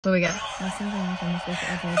What we got?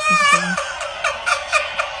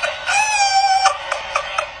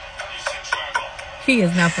 He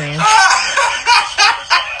is not playing.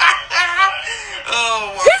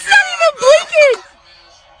 Oh my He's not even blinking!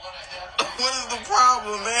 What is the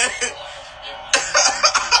problem, man?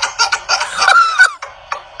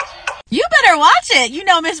 You better watch it. You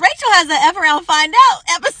know Miss Rachel has an F Around Find Out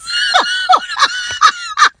episode.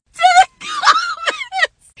 To the comments.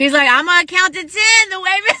 He's like, I'm gonna count to 10 the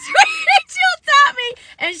way Miss Rachel taught me,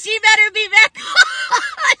 and she better be back on.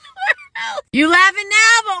 You laughing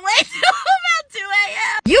now?